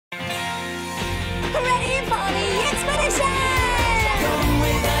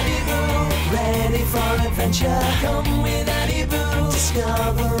adventure. Come with Adiboo,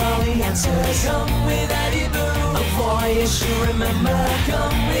 discover all the answers. Come with Adiboo, a voyage to remember.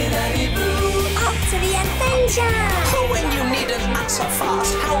 Come with Adiboo, up to the adventure. When you need an answer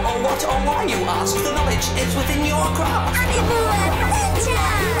fast, how or what or why you ask, the knowledge is within your grasp. Adiboo adventure.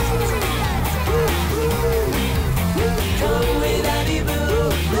 Come with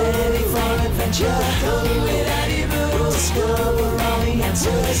Adiboo, ready for adventure. Come with Adiboo, discover all the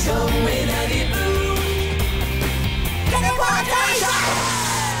answers. Come with Adiboo, ready for adventure.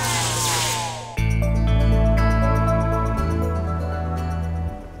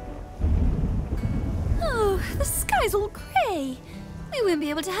 Oh, the sky's all grey. We won't be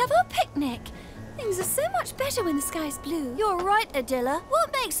able to have our picnic. Things are so much better when the sky's blue. You're right, Adilla.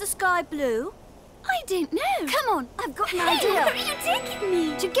 What makes the sky blue? I don't know. Come on, I've got an idea. Where are you taking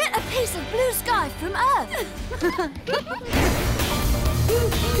me? To get a piece of blue sky from Earth.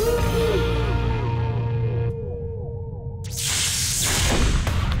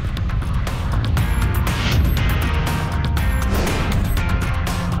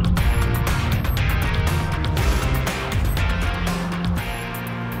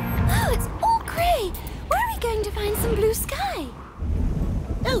 Oh, it's all grey. Where are we going to find some blue sky?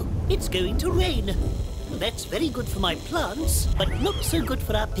 Oh, it's going to rain. That's very good for my plants, but not so good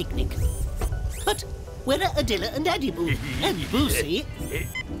for our picnic. But where are Adilla and Adiboo? And Boosie?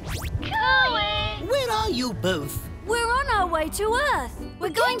 Where are you both? We're on our way to Earth. We're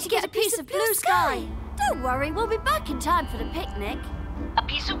going to get a piece of blue sky. Don't worry, we'll be back in time for the picnic. A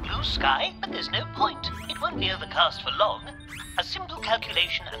piece of blue sky? But there's no point. It won't be overcast for long. A simple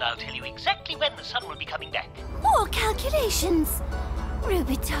calculation and I'll tell you exactly when the sun will be coming back. More calculations.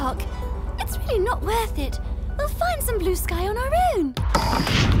 Robitoc, it's really not worth it. We'll find some blue sky on our own.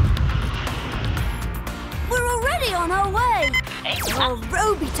 We're already on our way. Oh,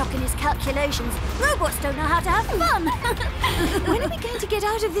 Robitoc and his calculations. Robots don't know how to have fun. When are we going to get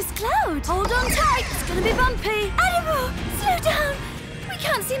out of this cloud? Hold on tight, it's going to be bumpy. Adiboo, slow down. We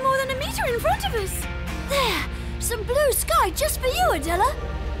can't see more than a metre in front of us. There, some blue sky just for you, Adilla.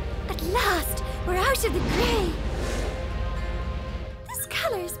 At last, we're out of the grey. This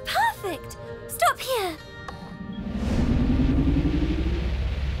colour is perfect. Stop here.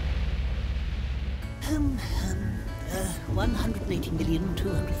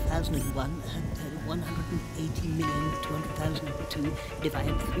 180,200,001, 180,200,002. If I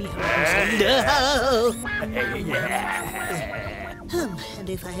had 307. And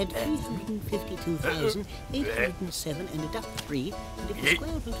if I had 352,807 and deduct 3, and if the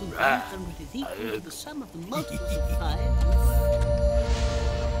square root of 100 is equal to the sum of the multiples of 5.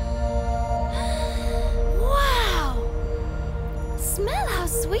 Wow! Smell how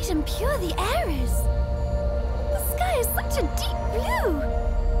sweet and pure the air is. The sky is such a deep blue.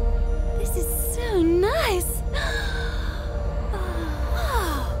 This is so nice.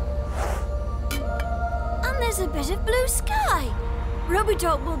 Wow! And there's a bit of blue sky.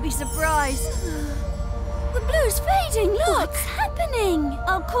 Robitoc will be surprised. The blue's fading, look! What's happening?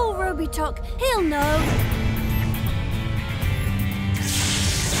 I'll call Robitoc. He'll know.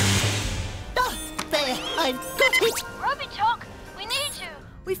 Ah, there! I've got it! Robitoc, we need you.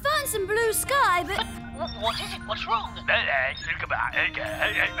 We found some blue sky, but... What is it? What's wrong? Come on,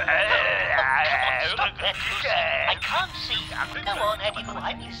 stop that, I can't see. Go on, Adiboo,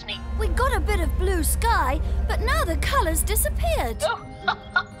 I'm listening. We got a bit of blue sky, but now the colour's disappeared. Oh.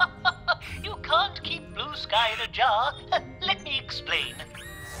 You can't keep blue sky in a jar. Let me explain.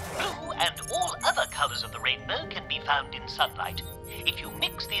 Blue and all other colours of the rainbow can be found in sunlight. If you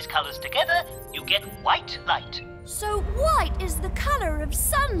mix these colours together, you get white light. So white is the colour of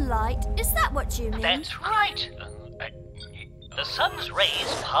sunlight? Is that what you mean? That's right. The sun's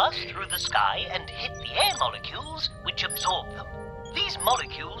rays pass through the sky and hit the air molecules, which absorb them. These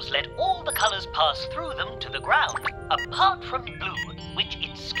molecules let all the colours pass through them to the ground, apart from blue, which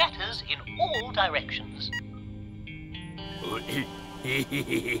it scatters in all directions.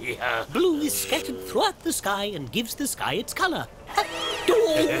 Blue is scattered throughout the sky and gives the sky its colour.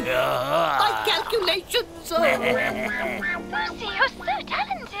 My calculations! Lucy, you're so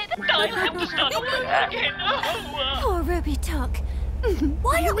talented. I'll have to start all over again. Poor Robitoc.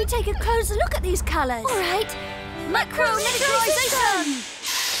 Why don't we take a closer look at these colours? All right. Miniaturisation!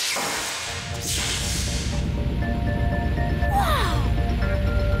 Wow!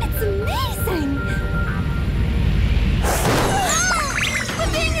 It's amazing!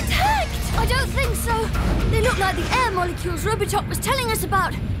 We're being attacked! I don't think so. They look like the air molecules Robitoc was telling us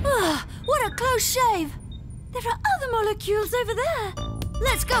about. What a close shave. There are other molecules over there.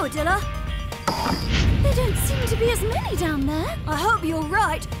 Let's go, Adilla. There don't seem to be as many down there. I hope you're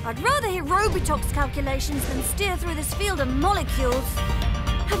right. I'd rather hear Robitoc's calculations than steer through this field of molecules.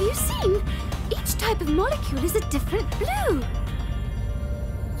 Have you seen? Each type of molecule is a different blue.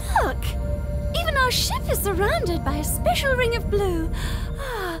 Look! Even our ship is surrounded by a special ring of blue.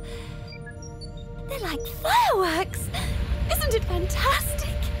 Ah, they're like fireworks. Isn't it fantastic?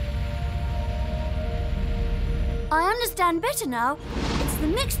 I understand better now. It's the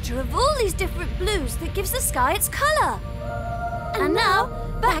mixture of all these different blues that gives the sky its colour. And now,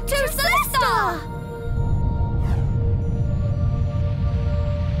 back to Célesta!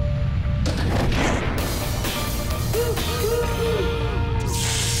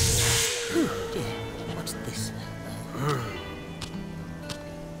 What's this?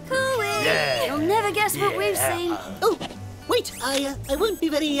 Cooey! You'll never guess what we've seen. Oh, wait! I won't be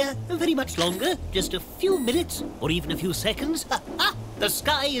very much longer. Just a few minutes, or even a few seconds. The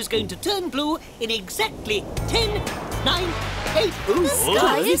sky is going to turn blue in exactly 10, 9, 8. The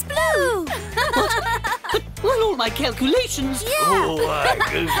sky is blue! But were all my calculations? Yeah!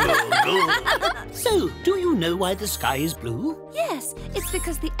 So, do you know why the sky is blue? Yes, it's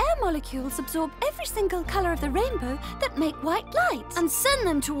because the air molecules absorb every single colour of the rainbow that make white light and send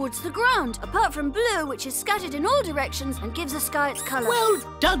them towards the ground, apart from blue, which is scattered in all directions and gives the sky its colour. Well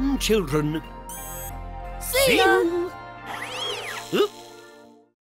done, children. See ya!